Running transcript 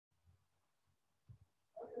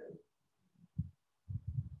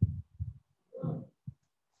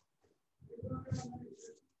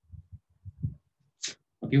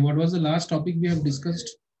Okay, what was the last topic we have discussed?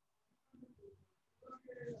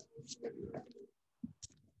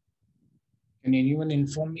 Can anyone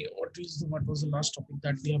inform me what was the last topic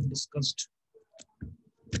that we have discussed?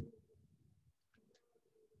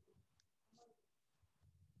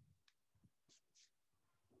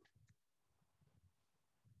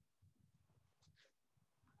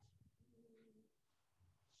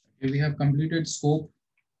 Okay, we have completed scope,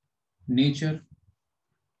 nature,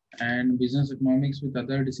 and business economics with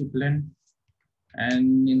other discipline.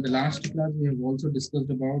 And in the last class, we have also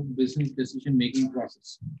discussed about business decision-making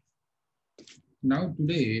process. Now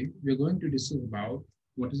today, we're going to discuss about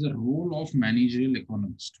what is the role of managerial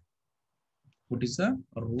economist. What is the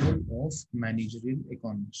role of managerial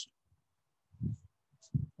economist?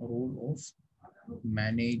 Role of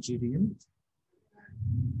managerial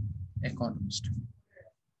economist.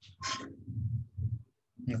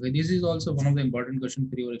 Okay, this is also one of the important questions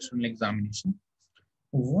for your external examination.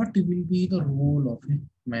 What will be the role of a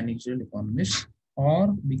managerial economist,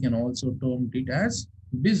 or we can also term it as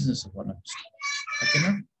business economist? Okay,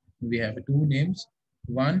 now we have two names.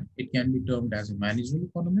 One, it can be termed as a managerial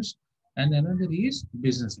economist, and another is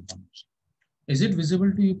business economist. Is it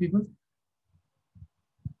visible to you people?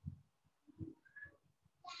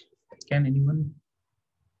 Can anyone?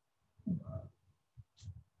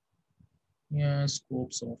 Yeah,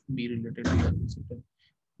 scopes of be related to the principle.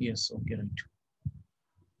 Yes, okay, right.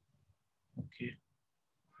 Okay,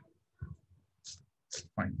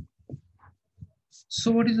 fine.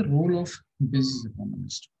 So what is the role of business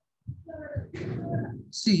economist?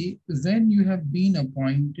 See, when you have been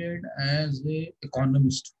appointed as a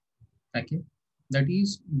economist, okay, that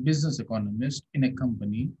is business economist in a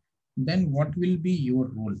company, then what will be your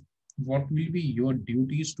role? What will be your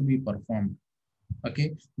duties to be performed?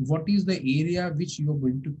 Okay, what is the area which you are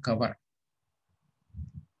going to cover?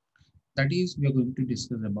 That is, we are going to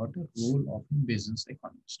discuss about the role of a business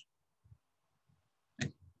economist.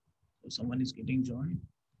 Okay. So someone is getting joined,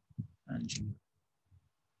 and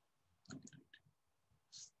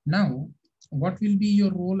now, what will be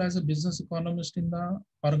your role as a business economist in the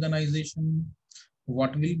organization?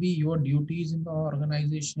 What will be your duties in the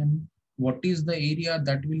organization? What is the area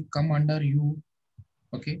that will come under you?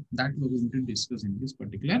 Okay, that we're going to discuss in this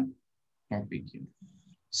particular topic here.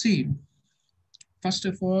 See, first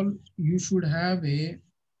of all, you should have a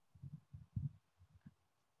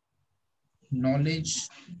knowledge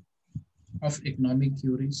of economic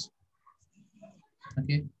theories.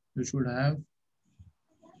 Okay, you should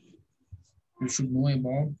know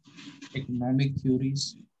about economic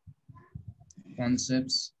theories,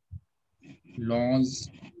 concepts, laws.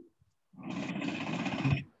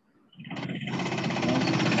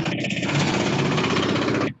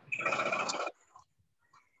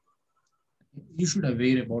 You should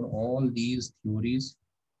aware about all these theories,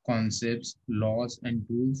 concepts, laws, and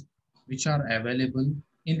tools which are available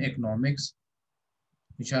in economics,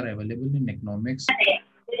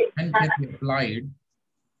 and can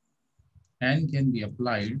be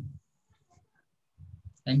applied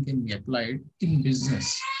in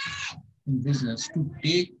business to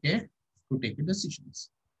take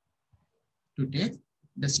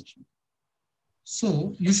decisions.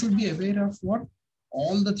 So you should be aware of what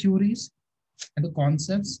all the theories and the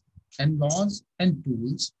concepts and laws and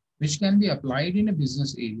tools which can be applied in a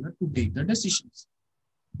business area to take the decisions.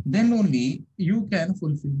 Then only you can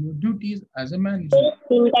fulfill your duties as a manager.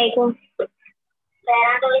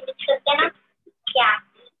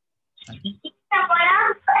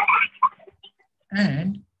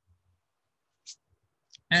 Okay.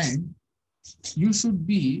 And you should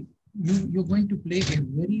be, you're going to play a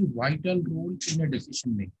very vital role in a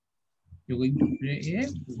decision making. You're going to play a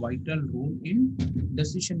vital role in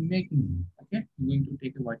decision making. Okay, you're going to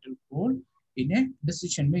take a vital role in a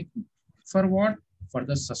decision making. For what? For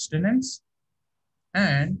the sustenance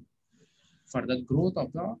and for the growth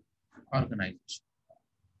of the organization.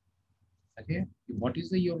 Okay, what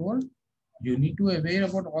is your role? You need to aware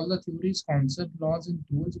about all the theories, concepts, laws, and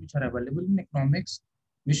tools which are available in economics,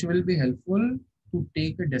 which will be helpful to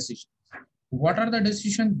take a decision. What are the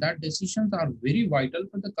decisions? That decisions are very vital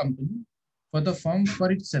for the company, for the firm,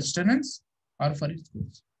 for its sustenance or for its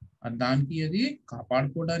growth. దానికి అది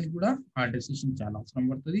కాపాడుకోవడానికి కూడా ఆ decision చాలా అవసరం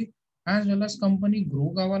పడుతుంది. As well as company grow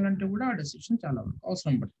కావాలంటే కూడా ఆ డెసిషన్ చాలా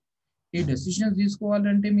అవసరం పడుతుంది. ఈ డెసిషన్స్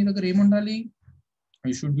తీసుకోవాలంటే మీ దగ్గర ఏముండాలి?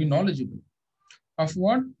 You should be knowledgeable of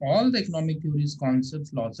what? All the economic theories, concepts,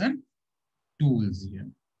 laws, and tools here.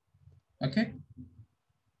 Okay.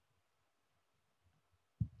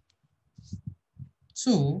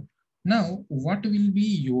 So now what will be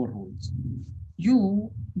your roles?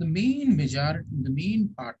 The main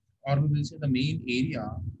part or we will say the main area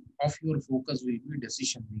of your focus will be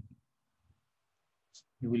decision making.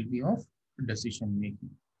 You will be of decision making.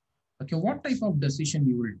 Okay, what type of decision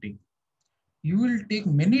you will take? You will take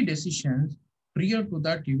many decisions. Prior to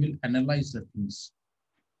that, you will analyze the things.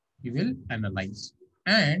 You will analyze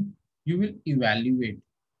and you will evaluate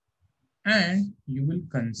and you will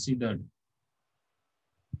consider.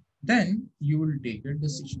 Then you will take your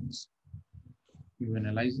decisions. You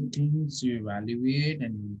analyze the things, you evaluate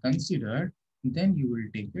and you consider, then you will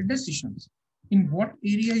take your decisions. In what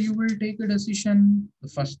area you will take a decision? The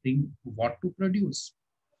first thing, what to produce.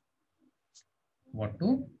 What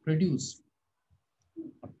to produce.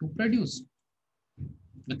 What to produce.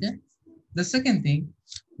 Okay. The second thing,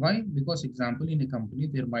 why? Because example, in a company,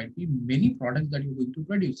 there might be many products that you're going to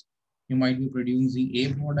produce. You might be producing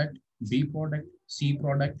A product, B product, C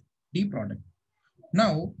product, D product.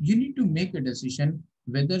 Now you need to make a decision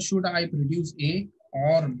whether should I produce A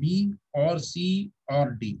or B or C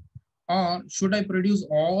or D, or should I produce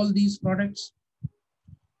all these products,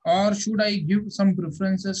 or should I give some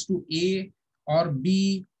preferences to A or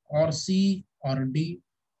B or C or D?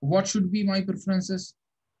 What should be my preferences?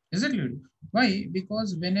 Is it clear? Why?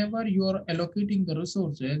 Because whenever you are allocating the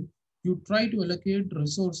resources, you try to allocate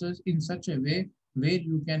resources in such a way where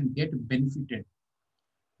you can get benefited,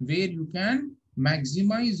 where you can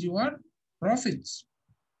maximize your profits.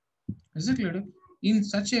 Is it clear? In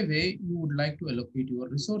such a way, you would like to allocate your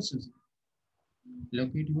resources.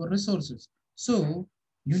 Allocate your resources. So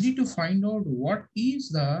you need to find out what is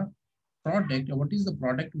the product or what is the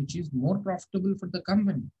product which is more profitable for the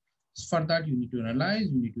company. For that, you need to analyze,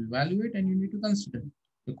 you need to evaluate, and you need to consider.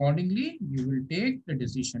 Accordingly, you will take the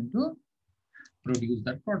decision to produce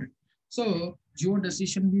that product. So your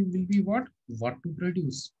decision will be what? What to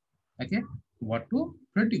produce. Okay, what to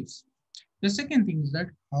produce. The second thing is that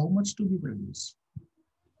how much to be produced.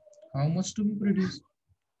 How much to be produced.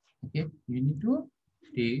 Okay, you need to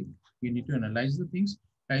take, you need to analyze the things,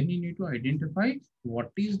 and you need to identify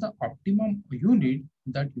what is the optimum unit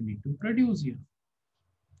that you need to produce here.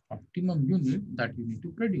 Optimum unit that you need to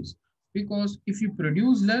produce. Because if you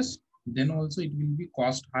produce less, then also it will be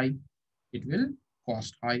cost high. It will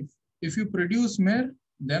cost high. If you produce more,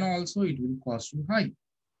 then also it will cost you high.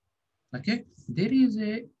 Okay, there is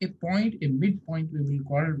a point, a midpoint we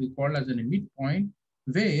call as a midpoint,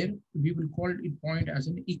 where we will call it point as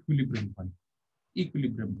an equilibrium point.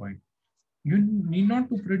 Equilibrium point. You need not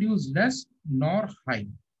to produce less nor high.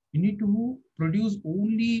 You need to produce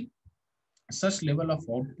only such level of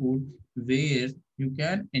output where you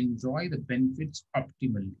can enjoy the benefits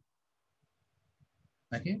optimally.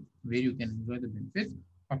 Okay, where you can enjoy the benefits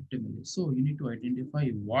optimally. So you need to identify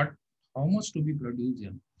how much to be produced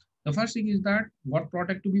here. The first thing is that what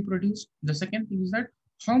product to be produced. The second thing is that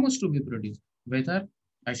how much to be produced. Whether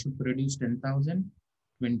I should produce 10,000,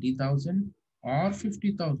 20,000 or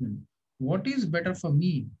 50,000. What is better for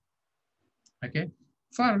me? Okay.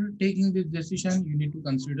 For taking this decision, you need to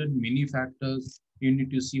consider many factors. You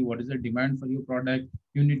need to see what is the demand for your product.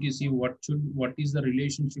 You need to see what is the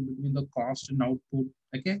relationship between the cost and output.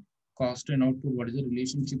 Okay, cost and output. What is the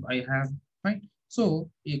relationship I have? Right.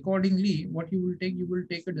 So accordingly, what you will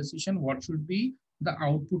take a decision. What should be the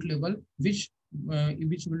output level, which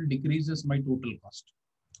will decreases my total cost,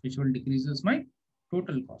 which will decreases my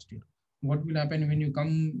total cost here. What will happen when you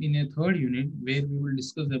come in a third unit where we will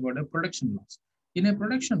discuss about a production loss. In a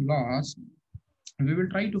production loss, we will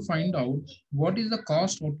try to find out what is the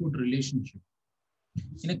cost output relationship.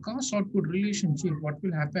 In a cost output relationship, what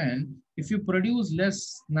will happen if you produce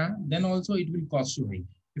less, then also it will cost you high.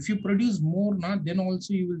 If you produce more, then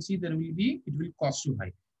also you will see it will cost you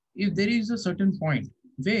high. If there is a certain point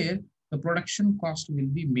where the production cost will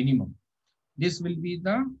be minimum, this will be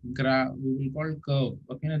the graph we will call curve.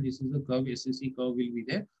 Okay, now this is the curve, SSE curve will be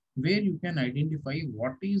there, where you can identify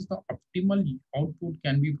what is the optimal output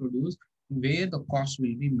can be produced, where the cost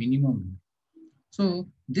will be minimum. So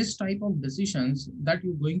this type of decisions that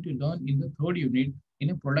you're going to learn in the third unit in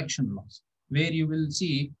a production loss, where you will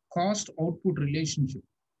see cost output relationship.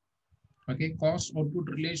 Okay, cost output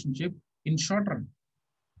relationship in short run.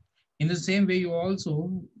 In the same way, you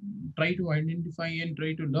also try to identify and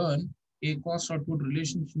try to learn a cost output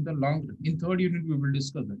relationship in the long run. In third unit, we will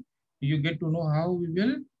discuss that. You get to know how we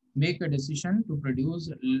will make a decision to produce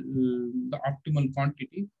the optimal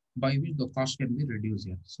quantity by which the cost can be reduced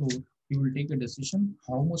here. So you will take a decision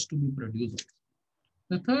how much to be produced.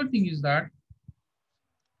 The third thing is that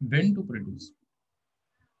when to produce.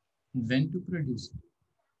 When to produce.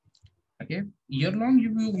 Okay, year long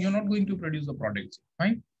you're not going to produce the products,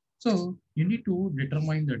 fine. So you need to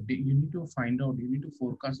determine the, you need to find out, you need to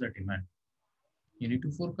forecast the demand. You need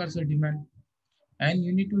to forecast the demand, and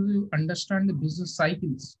you need to understand the business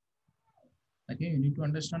cycles. Okay, you need to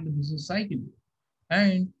understand the business cycle,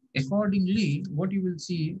 and accordingly, what you will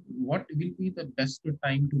see, what will be the best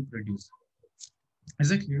time to produce.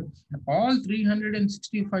 Is it clear? All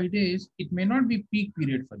 365 days, it may not be peak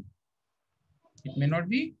period for you. It may not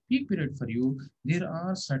be peak period for you. There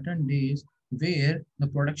are certain days where the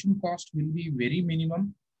production cost will be very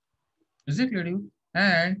minimum. Is it clear to you?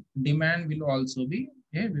 And demand will also be,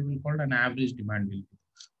 yeah, we will call it an average demand will be.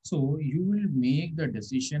 So you will make the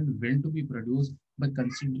decision when to be produced by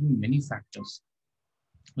considering many factors,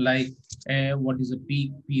 like what is the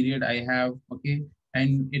peak period I have, okay,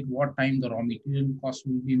 and at what time the raw material cost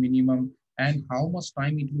will be minimum, and how much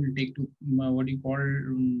time it will take to what do you call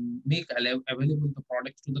make available the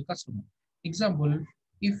products to the customer. Example,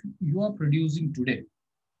 if you are producing today,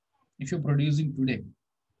 if you're producing today,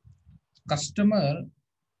 customer,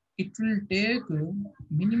 it will take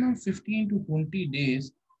minimum 15 to 20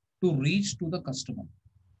 days to reach to the customer.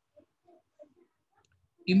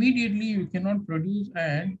 Immediately you cannot produce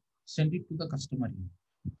and send it to the customer.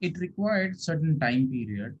 It required certain time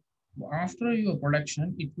period. After your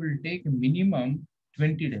production, it will take a minimum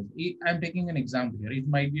 20 days. I'm taking an example here. It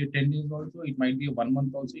might be a 10 days also, it might be a 1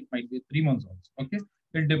 month also, it might be a 3 months also. Okay.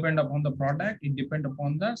 It depends upon the product, it depends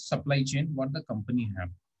upon the supply chain, what the company have.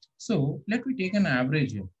 So let me take an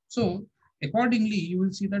average here. So accordingly, you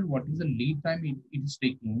will see that what is the lead time it is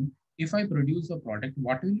taking. If I produce a product,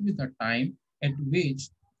 what will be the time at which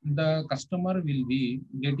the customer will be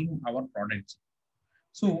getting our products.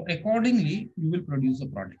 So accordingly, you will produce a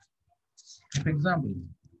product. For example,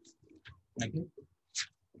 okay,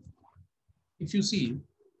 if you see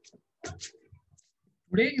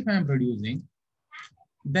today, if I am producing,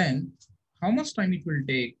 then how much time it will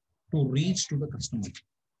take to reach to the customer?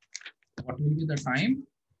 What will be the time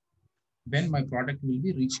when my product will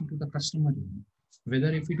be reaching to the customer?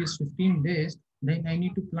 Whether if it is 15 days, then I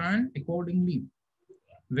need to plan accordingly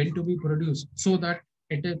when to be produced, so that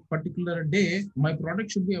at a particular day, my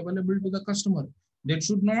product should be available to the customer. There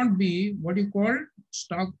should not be what you call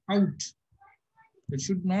stock out. There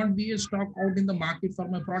should not be a stock out in the market for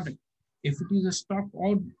my product. If it is a stock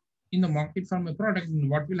out in the market for my product, then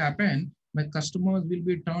what will happen? My customers will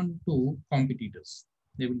be turned to competitors.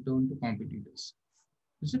 They will turn to competitors.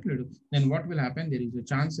 Is it clear? Then what will happen? There is a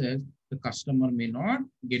chances the customer may not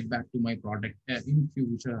get back to my product in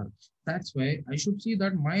future. That's why I should see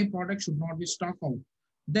that my product should not be stock out.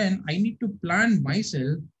 Then I need to plan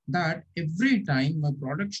myself that every time my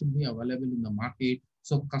product should be available in the market.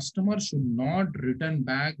 So customer should not return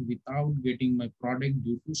back without getting my product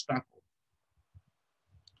due to stock out.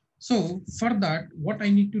 So for that, what I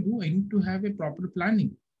need to do, I need to have a proper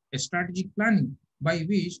planning, a strategic planning by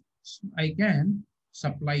which I can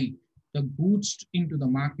supply the goods into the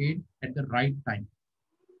market at the right time.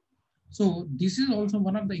 So this is also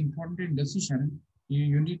one of the important decisions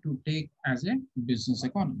you need to take as a business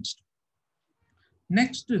economist.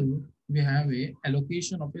 Next, we have a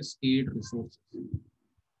allocation of a scarce resources.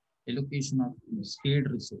 Allocation of scarce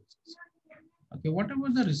resources. Okay, whatever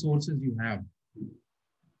the resources you have,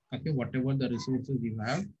 okay, whatever the resources you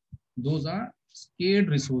have, those are scarce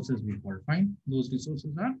resources we call. Fine, those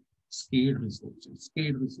resources are scarce resources,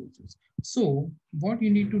 scarce resources. So what you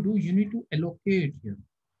need to do, you need to allocate here.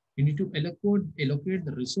 You need to allocate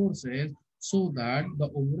the resources so that the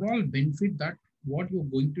overall benefit that what you're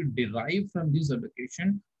going to derive from this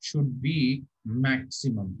allocation should be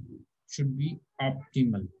maximum, should be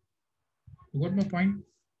optimal. You got my point?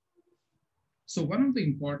 So one of the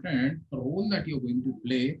important role that you're going to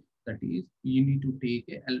play, that is you need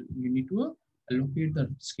to allocate the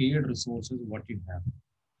scarce resources what you have.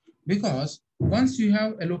 Because once you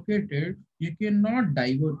have allocated, you cannot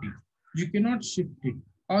divert it, you cannot shift it,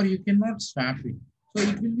 or you cannot swap it. So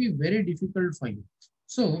it will be very difficult for you.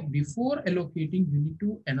 So before allocating, you need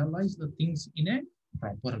to analyze the things in a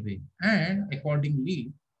proper way, and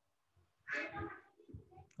accordingly,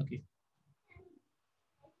 okay,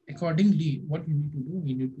 accordingly, what you need to do,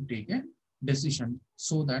 you need to take a decision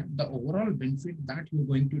so that the overall benefit that you're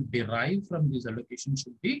going to derive from this allocation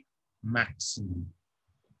should be maximum.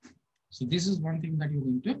 So this is one thing that you're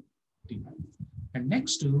going to do. And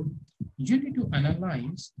next, you need to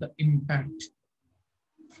analyze the impact.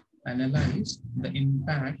 Analyze the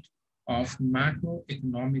impact of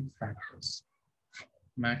macroeconomic factors.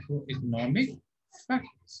 Macroeconomic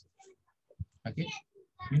factors. Okay,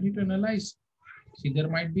 you need to analyze. See, there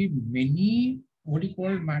might be many what you call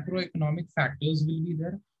macroeconomic factors will be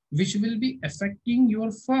there, which will be affecting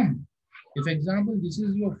your firm. If example, this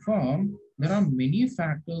is your firm, there are many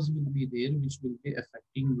factors will be there which will be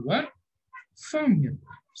affecting your firm here.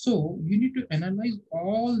 So you need to analyze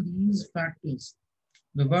all these factors.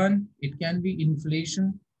 The one, it can be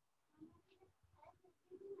inflation,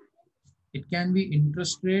 it can be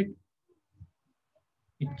interest rate,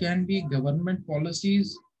 it can be government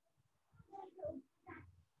policies,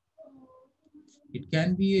 it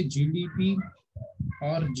can be a GDP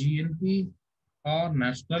or GNP or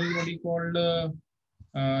national, what you call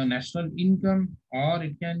national income, or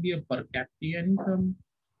it can be a per capita income,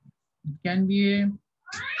 it can be a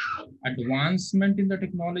advancement in the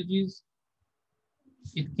technologies,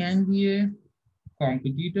 it can be a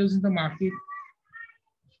competitors in the market.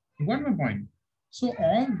 You got my point? So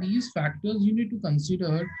all these factors you need to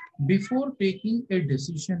consider before taking a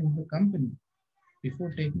decision in the company.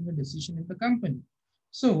 Before taking a decision in the company.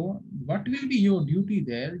 So what will be your duty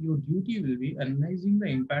there? Your duty will be analyzing the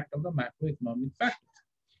impact of the macroeconomic factors.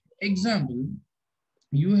 Example,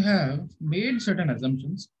 you have made certain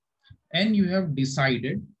assumptions and you have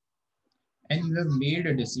decided and you have made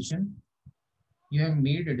a decision. You have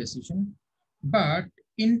made a decision, but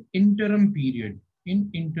in mid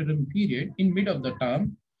of the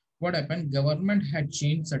term, what happened? Government had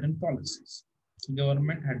changed certain policies.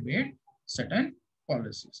 Government had made certain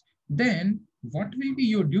policies. Then what will be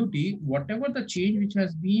your duty? Whatever the change which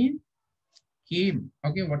has been came,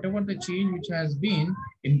 okay, whatever the change which has been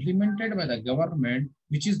implemented by the government,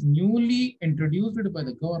 which is newly introduced by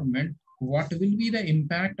the government, what will be the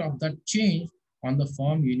impact of that change on the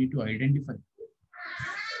firm you need to identify.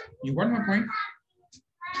 You got my point?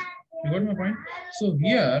 You got my point? So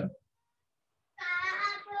here,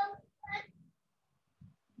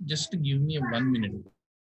 just give me a 1 minute.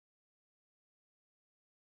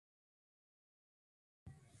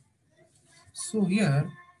 So here,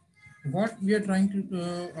 what we are trying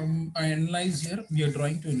to analyze here, we are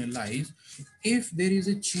trying to analyze if there is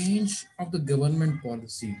a change of the government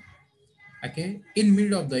policy, okay, in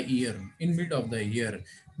mid of the year,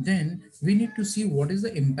 then we need to see what is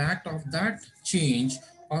the impact of that change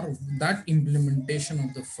or that implementation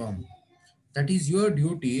of the firm. That is your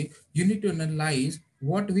duty. You need to analyze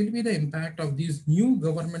what will be the impact of this new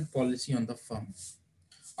government policy on the firm.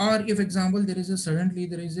 Or if example, there is a suddenly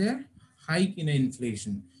there is a hike in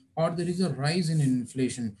inflation or there is a rise in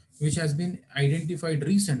inflation, which has been identified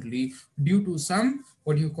recently due to some,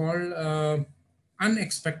 what you call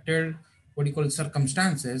unexpected, what you call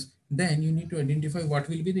circumstances, then you need to identify what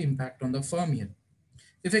will be the impact on the firm here.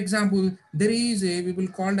 If example, there is a, we will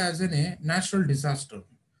call as a natural disaster,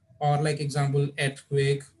 or like example,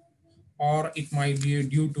 earthquake, or it might be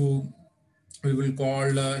due to, we will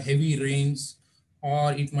call heavy rains,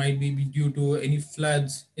 or it might be due to any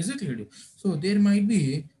floods. Is it clear? So there might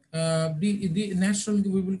be the natural,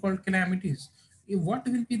 we will call calamities. What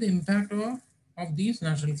will be the impact of these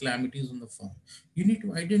natural calamities on the farm? You need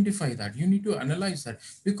to identify that. You need to analyze that,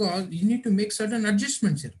 because you need to make certain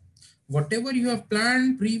adjustments here. Whatever you have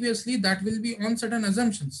planned previously, that will be on certain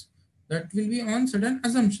assumptions. That will be on certain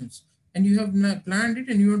assumptions, and you have planned it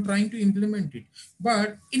and you are trying to implement it.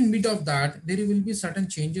 But in mid of that, there will be certain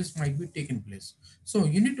changes might be taken place. So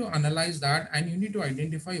you need to analyze that and you need to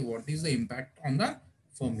identify what is the impact on the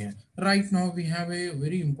firm here. Right now, we have a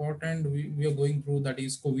very important, we are going through, that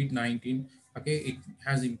is COVID-19. Okay, it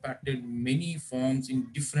has impacted many firms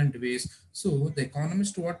in different ways. So the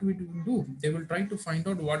economist, what we do, they will try to find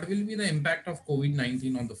out what will be the impact of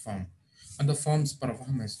COVID-19 on the firm, on the firm's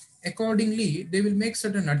performance. Accordingly, they will make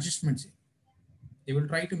certain adjustments. They will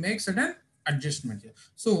try to make certain adjustments here.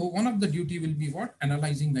 So one of the duty will be what?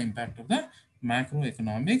 Analyzing the impact of the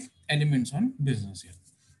macroeconomic elements on business here.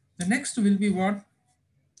 The next will be what?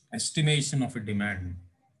 Estimation of a demand.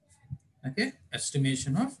 Okay,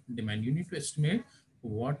 estimation of demand. You need to estimate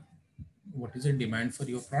what is the demand for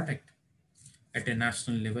your product at a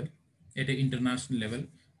national level, at an international level,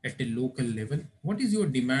 at a local level. What is your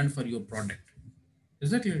demand for your product?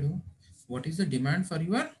 Is that clear? What is the demand for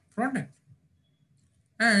your product?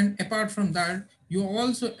 And apart from that, you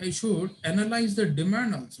also should analyze the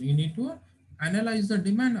demand also. You need to analyze the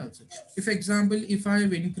demand also. If example, if I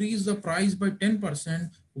have increased the price by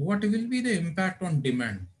 10%, what will be the impact on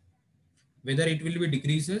demand? Whether it will be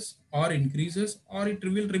decreases or increases, or it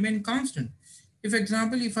will remain constant. If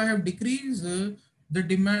example, if I have decreased the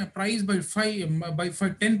demand price by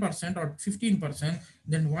 10% or 15%,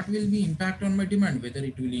 then what will be impact on my demand? Whether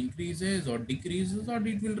it will increases or decreases, or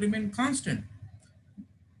it will remain constant.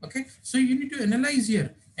 Okay, so you need to analyze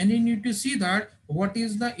here and you need to see that what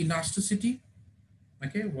is the elasticity.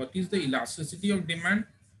 Okay, what is the elasticity of demand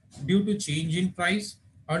due to change in price,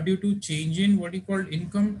 or due to change in what you call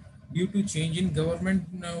income, due to change in government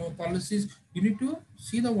policies. You need to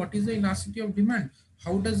see the what is the elasticity of demand.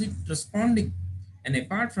 how does it responding. And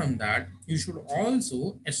apart from that, you should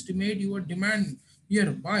also estimate your demand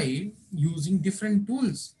here by using different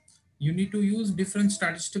tools. You need to use different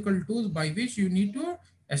statistical tools by which you need to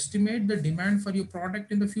estimate the demand for your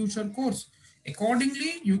product in the future course.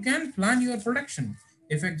 Accordingly, you can plan your production.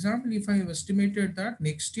 If example, if I have estimated that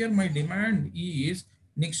next year my demand is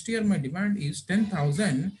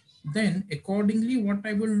 10,000, then accordingly what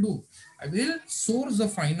I will do, I will source the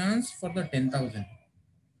finance for the 10,000.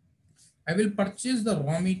 I will purchase the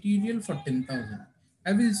raw material for 10,000.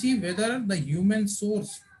 I will see whether the human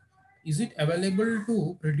source is it available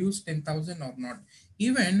to produce 10,000 or not.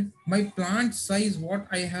 Even my plant size, what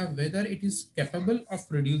I have, whether it is capable of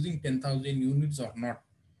producing 10,000 units or not.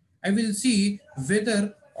 I will see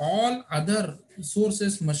whether all other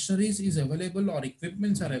sources, machineries is available or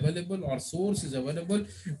equipments are available or source is available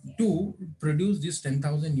to produce this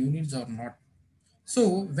 10,000 units or not.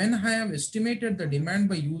 So when I have estimated the demand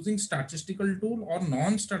by using statistical tool or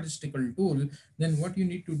non-statistical tool, then what you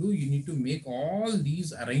need to do, you need to make all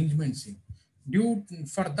these arrangements in. Due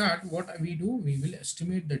for that, what we do, we will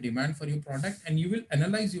estimate the demand for your product and you will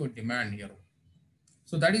analyze your demand here.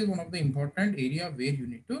 So that is one of the important area where you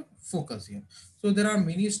need to focus here. So there are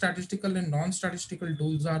many statistical and non-statistical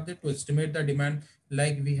tools are there to estimate the demand.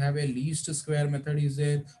 Like we have a least square method is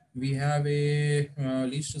there. We have a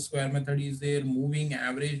least square method is there. Moving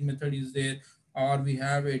average method is there. Or we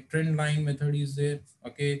have a trend line method is there.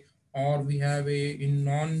 Okay. Or we have a in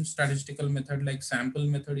non-statistical method like sample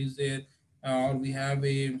method is there. Or we have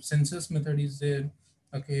a census method is there.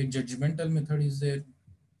 Okay. Judgmental method is there,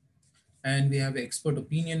 and we have expert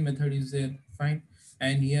opinion method is there, fine.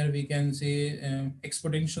 And here we can say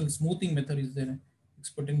exponential smoothing method is there,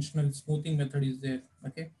 exponential smoothing method is there,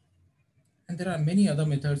 okay. And there are many other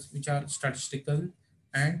methods which are statistical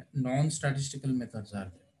and non-statistical methods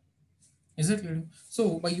are there. Is it clear?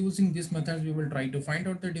 So by using this method we will try to find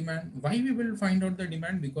out the demand. Why we will find out the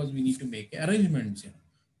demand? Because we need to make arrangements here.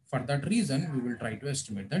 For that reason we will try to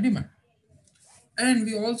estimate the demand. And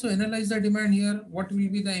we also analyze the demand here. What will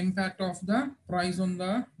be the impact of the price on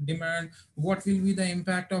the demand? What will be the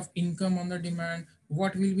impact of income on the demand?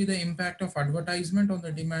 What will be the impact of advertisement on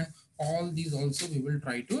the demand? All these also we will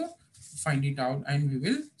try to find it out, and we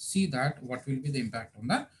will see that what will be the impact on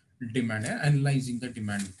the demand, analyzing the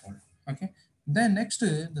demand call. Okay. Then next,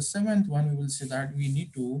 the seventh one, we will say that we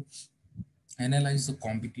need to analyze the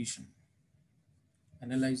competition.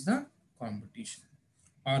 Analyze the competition,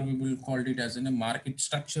 or we will call it as in a market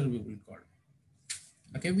structure we will call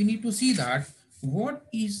it. Okay, we need to see that what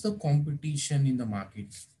is the competition in the market.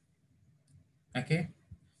 Okay,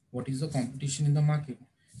 what is the competition in the market,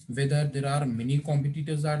 whether there are many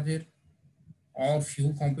competitors are there, or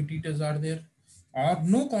few competitors are there, or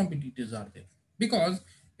no competitors are there. Because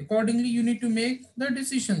accordingly you need to make the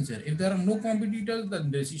decisions here. If there are no competitors, the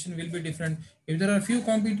decision will be different. If there are few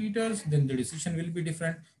competitors, then the decision will be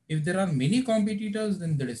different. If there are many competitors,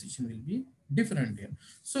 then the decision will be different here.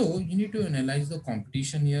 So you need to analyze the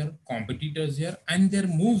competition here, competitors here, and their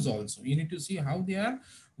moves also. You need to see how they are,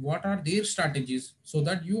 what are their strategies, so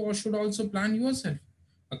that you should also plan yourself.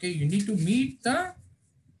 Okay, you need to meet the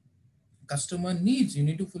customer needs. You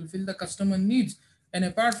need to fulfill the customer needs. And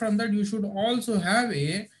apart from that, you should also have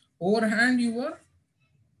a overhand your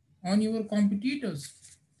on your competitors.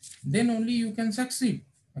 Then only you can succeed.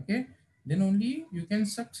 Okay, then only you can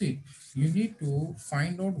succeed. You need to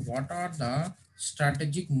find out what are the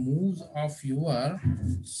strategic moves of your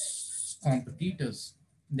competitors.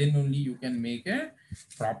 Then only you can make a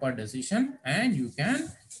proper decision, and you can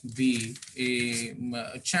be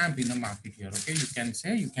a champ in the market here. Okay, you can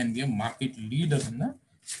say you can be a market leader in the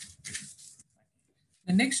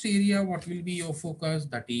next area. What will be your focus?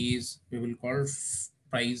 That is, we will call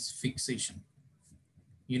price fixation.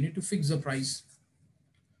 You need to fix the price.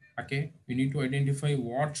 Okay, you need to identify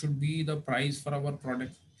what should be the price for our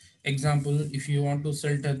product. Example, if you want to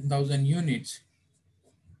sell 10,000 units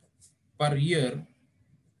per year,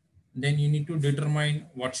 then you need to determine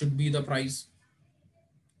what should be the price.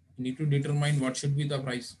 You need to determine what should be the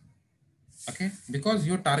price. Okay, because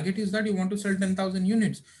your target is that you want to sell 10,000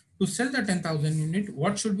 units. To sell the 10,000 unit,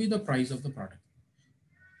 what should be the price of the product?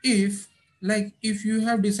 If, like, if you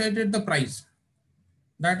have decided the price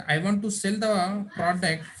that I want to sell the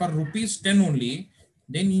product for rupees 10 only,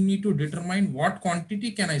 then you need to determine what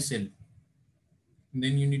quantity can I sell.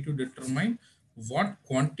 Then you need to determine what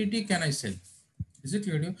quantity can I sell. Is it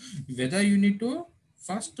clear to you? Whether you need to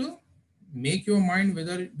first to make your mind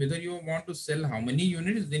whether you want to sell how many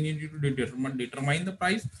units, then you need to determine the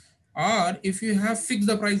price. Or if you have fixed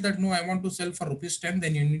the price that no, I want to sell for rupees 10,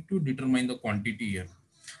 then you need to determine the quantity here.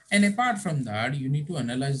 And apart from that, you need to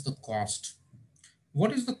analyze the cost.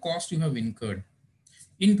 What is the cost you have incurred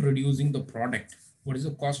in producing the product? What is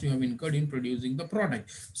the cost you have incurred in producing the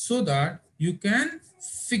product, so that you can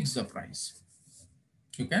fix the price?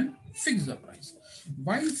 You can fix the price.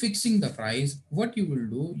 While fixing the price, what you will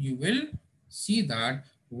do, you will see that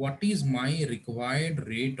what is my required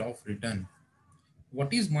rate of return,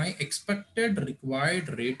 what is my expected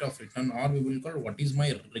required rate of return, or we will call what is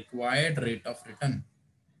my required rate of return.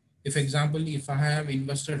 If example, if I have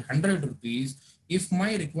invested 100 rupees, if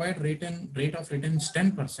my required rate of return is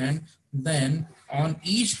 10%, then on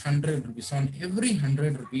each 100 rupees, on every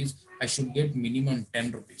 100 rupees, I should get minimum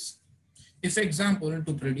 10 rupees. If example,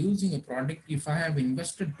 to producing a product, if I have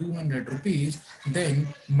invested 200 rupees, then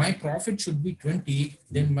my profit should be 20,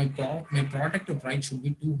 then my product price should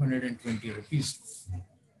be 220 rupees.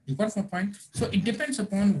 You got my point? So it depends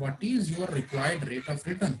upon what is your required rate of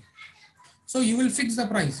return. So you will fix the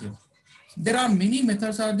price here. There are many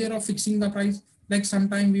methods are there of fixing the price. Like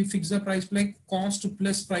sometimes we fix the price like cost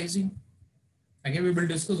plus pricing. Again, we will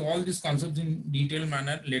discuss all these concepts in detailed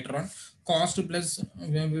manner later on. Cost plus,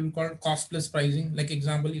 we will call cost plus pricing. Like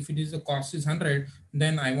example, if it is the cost is 100,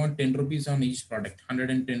 then I want 10 rupees on each product.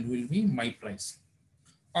 110 will be my price.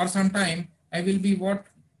 Or sometime I will be what?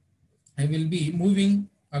 I will be moving,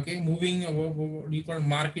 okay, moving, what do you call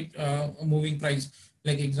market, moving price.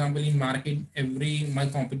 Like example, in market, every my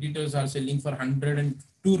competitors are selling for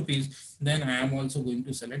 102 rupees, then I am also going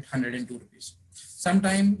to sell at 102 rupees.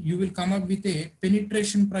 Sometime you will come up with a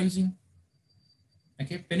penetration pricing,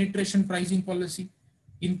 okay, penetration pricing policy.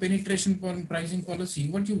 In penetration pricing policy,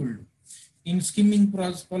 what you will do? In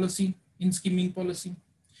policy, in skimming policy,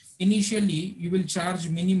 initially you will charge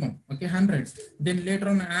minimum, okay, 100, then later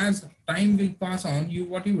on as time will pass on, you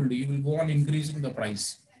what you will do, you will go on increasing the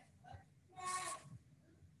price,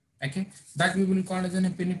 okay. That we will call as a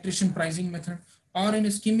penetration pricing method. Or in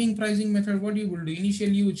a skimming pricing method, what you will do,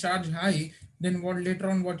 initially you charge high, then what later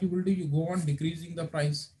on what you will do, you go on decreasing the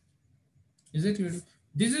price. Is it clear?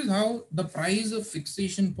 This is how the price of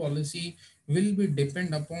fixation policy will be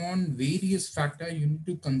depend upon various factors. You need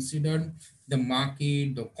to consider the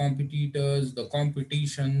market, the competitors, the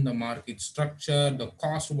competition, the market structure, the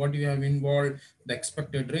cost, what you have involved, the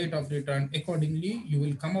expected rate of return. Accordingly, you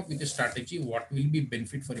will come up with a strategy, what will be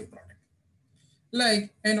benefit for your product.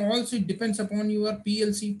 Like, and also it depends upon your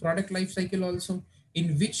PLC, product life cycle also,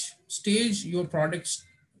 in which stage your product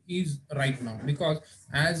is right now. Because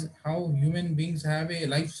as how human beings have a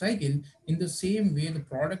life cycle, in the same way the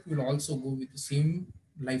product will also go with the same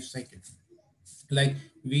life cycle. Like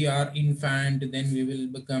we are infant, then we will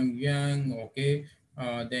become young, okay,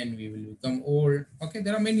 then we will become old, okay.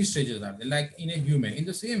 There are many stages are there, like in a human. In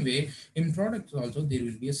the same way, in products also there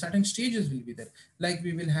will be a certain stages will be there. Like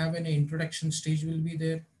we will have an introduction stage will be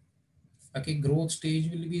there, okay, growth stage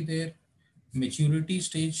will be there, maturity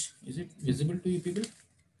stage. Is it visible to you people?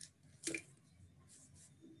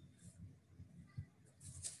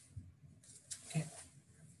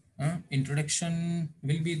 Okay. Introduction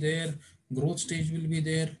will be there, growth stage will be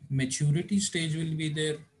there, maturity stage will be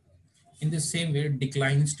there. In the same way,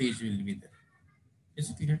 decline stage will be there.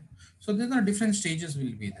 Is it clear? So there are different stages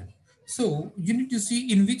will be there. So you need to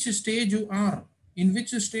see in which stage you are, in which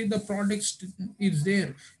stage the product is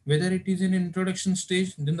there. Whether it is in introduction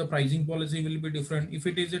stage, then the pricing policy will be different. If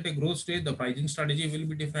it is at a growth stage, the pricing strategy will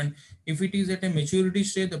be different. If it is at a maturity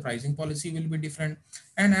stage, the pricing policy will be different.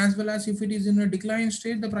 And as well as if it is in a decline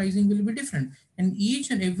state, the pricing will be different. And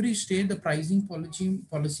each and every stage, the pricing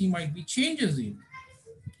policy might be changes in.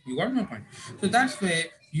 You got my point. So that's where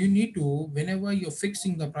you need to, whenever you're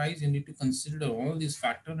fixing the price, you need to consider all these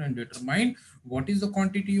factors and determine what is the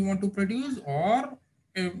quantity you want to produce, or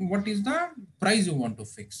what is the price you want to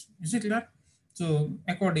fix. Is it clear? So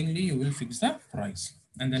accordingly, you will fix the price.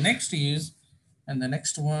 And the next is, and the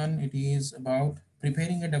next one, it is about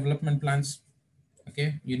preparing a development plans.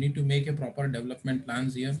 Okay, you need to make a proper development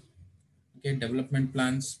plans here. Okay, development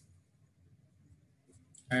plans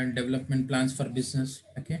and development plans for business.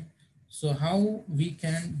 Okay, so how we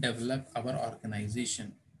can develop our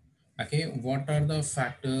organization? Okay, what are the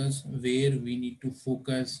factors where we need to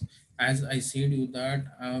focus? As I said you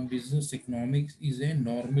that business economics is a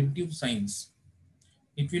normative science.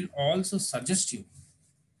 It will also suggest you,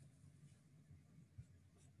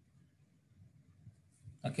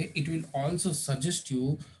 okay, it will also suggest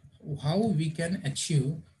you how we can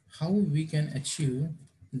achieve, how we can achieve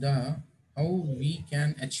the, how we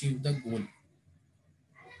can achieve the goal.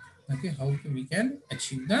 Okay, how we can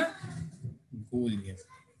achieve the goal here.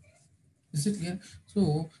 Is it clear?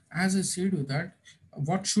 So as I said you that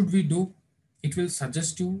what should we do? it will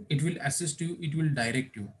suggest you, it will assist you, it will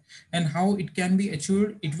direct you, and how it can be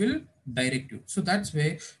achieved, it will direct you. So that's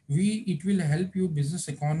where it will help you business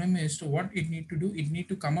economist. What it need to do, it need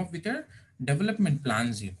to come up with a development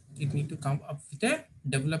plans here. It need to come up with a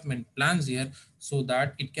development plans here, so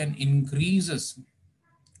that it can increases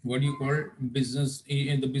what do you call business,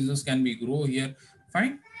 the business can be grow here.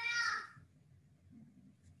 Fine.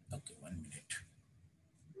 Okay, 1 minute.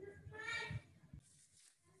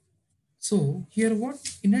 So here what,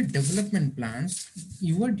 in a development plans,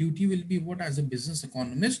 your duty will be what, as a business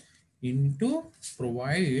economist, you need to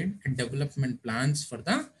provide a development plans for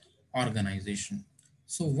the organization.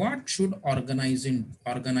 So what should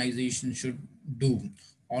organization should do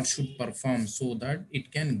or should perform so that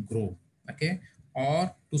it can grow, okay,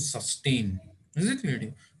 or to sustain. Is it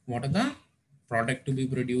clear? What are the product to be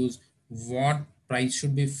produced, what price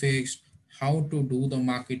should be fixed, how to do the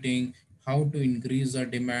marketing, how to increase the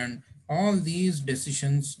demand, all these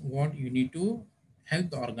decisions, what you need to help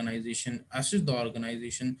the organization, assist the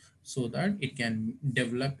organization so that it can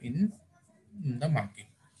develop in the market.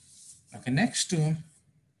 Okay, next,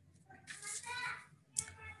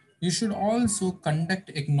 you should also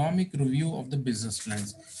conduct economic review of the business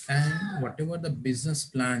plans, and whatever the business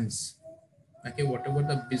plans, okay, whatever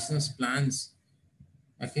the business plans,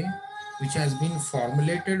 okay, which has been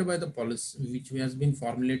formulated by the policy, which has been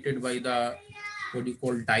formulated by the what do you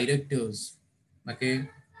call directors, okay,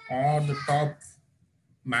 or the top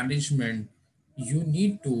management, you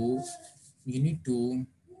need to you need to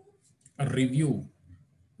review,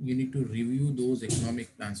 you need to review those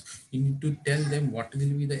economic plans. You need to tell them what will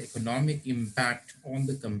be the economic impact on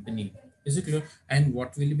the company. Is it clear? And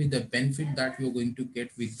what will be the benefit that you're going to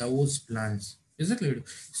get with those plans. Is it clear?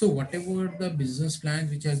 So whatever the business plan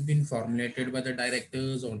which has been formulated by the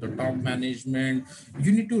directors or the top management,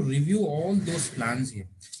 you need to review all those plans here,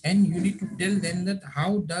 and you need to tell them that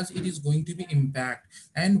how does it is going to be impact,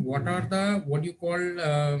 and what are the what you call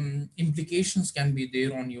implications can be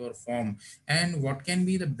there on your firm, and what can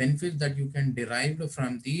be the benefits that you can derive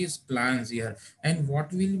from these plans here, and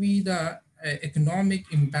what will be the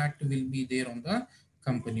economic impact will be there on the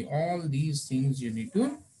company. All these things you need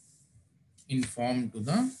to inform to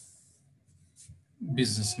the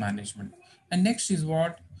business management. And next is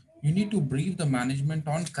what, you need to brief the management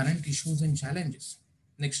on current issues and challenges.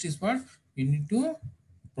 Next is what, you need to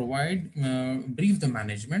provide brief the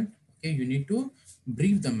management. Okay, you need to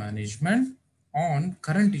brief the management on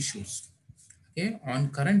current issues, okay, on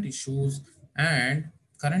current issues and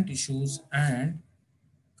current issues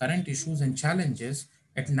and challenges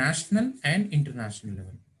at national and international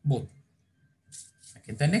level, both.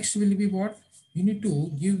 Okay, the next will be what, you need to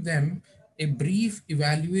give them a brief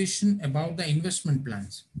evaluation about the investment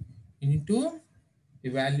plans. You need to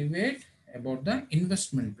evaluate about the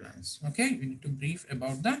investment plans. Okay, you need to brief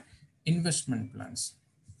about the investment plans.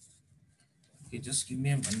 Okay, just give me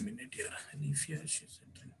a 1 minute here. Alifia, she said.